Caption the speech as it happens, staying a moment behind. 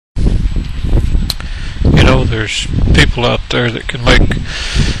know there's people out there that can make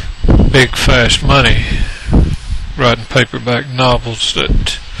big fast money writing paperback novels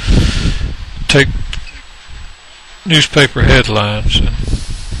that take newspaper headlines and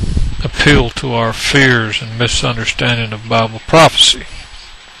appeal to our fears and misunderstanding of Bible prophecy.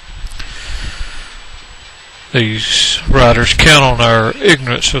 These writers count on our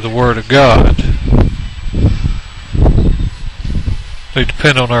ignorance of the Word of God. They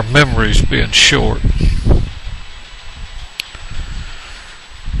depend on our memories being short.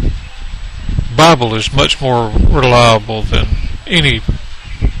 The Bible is much more reliable than any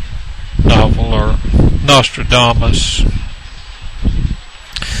novel or Nostradamus.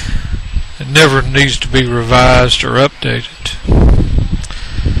 It never needs to be revised or updated,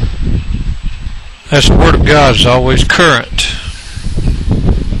 as the Word of God is always current.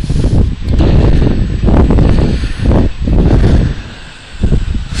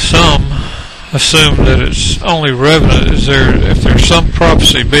 Some assume that it's only relevant if there's some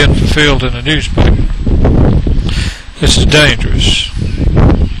prophecy being fulfilled in a newspaper. This is dangerous.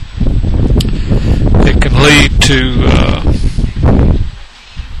 It can lead to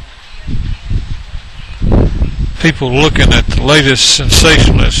people looking at the latest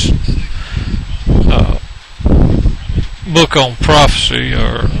sensationalist book on prophecy,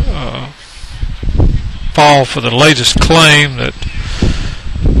 or fall for the latest claim that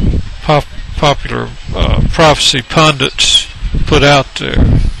popular prophecy pundits put out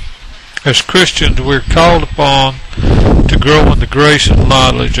there. As Christians, we're called upon to grow in the grace and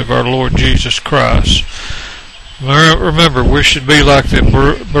knowledge of our Lord Jesus Christ. Remember, we should be like the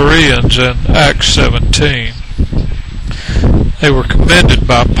Bereans in Acts 17. They were commended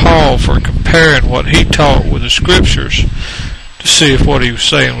by Paul for comparing what he taught with the Scriptures to see if what he was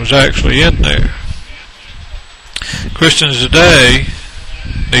saying was actually in there. Christians today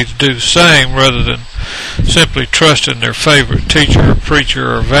need to do the same rather than simply trust in their favorite teacher or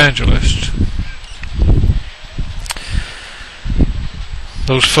preacher or evangelist.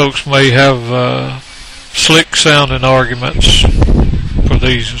 Those folks may have slick sounding arguments for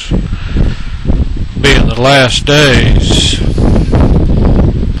these being the last days.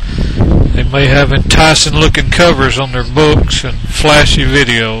 They may have enticing looking covers on their books and flashy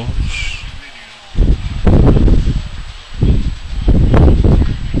videos.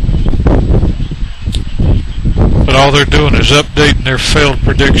 But all they're doing is updating their failed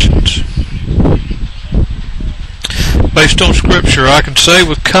predictions. Based on Scripture, I can say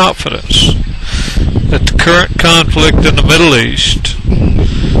with confidence that the current conflict in the Middle East,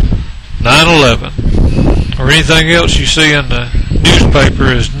 9/11, or anything else you see in the newspaper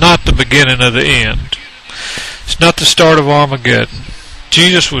is not the beginning of the end. It's not the start of Armageddon.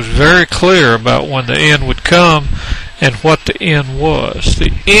 Jesus was very clear about when the end would come and what the end was.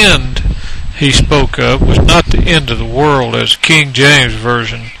 The end he spoke of was not the end of the world as King James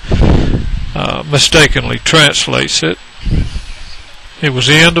Version mistakenly translates it. It was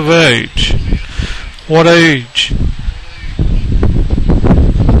the end of age. What age?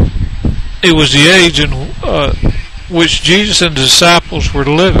 It was the age in which Jesus and the disciples were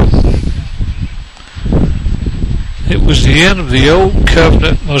living. It was the end of the Old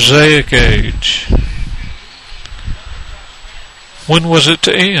Covenant Mosaic age. When was it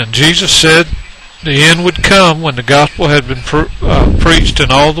to end? Jesus said the end would come when the gospel had been preached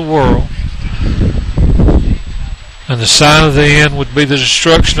in all the world, and the sign of the end would be the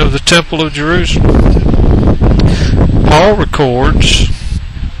destruction of the Temple of Jerusalem. Paul records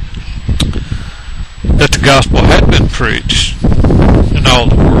that the gospel had been preached in all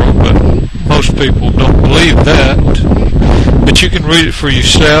the world, but most people don't believe that. But you can read it for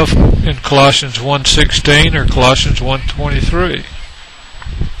yourself in Colossians 1:16 or Colossians 1:23.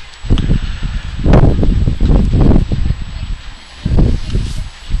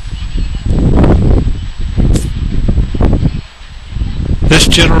 This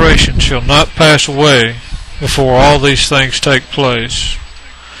generation shall not pass away before all these things take place.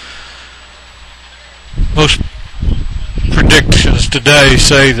 Most predictions today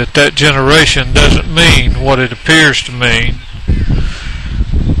say that that generation doesn't mean what it appears to mean.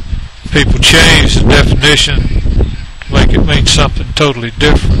 People change the definition to make it mean something totally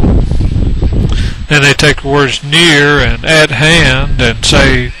different. Then they take the words near and at hand and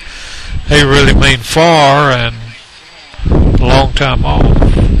say they really mean far and a long time off.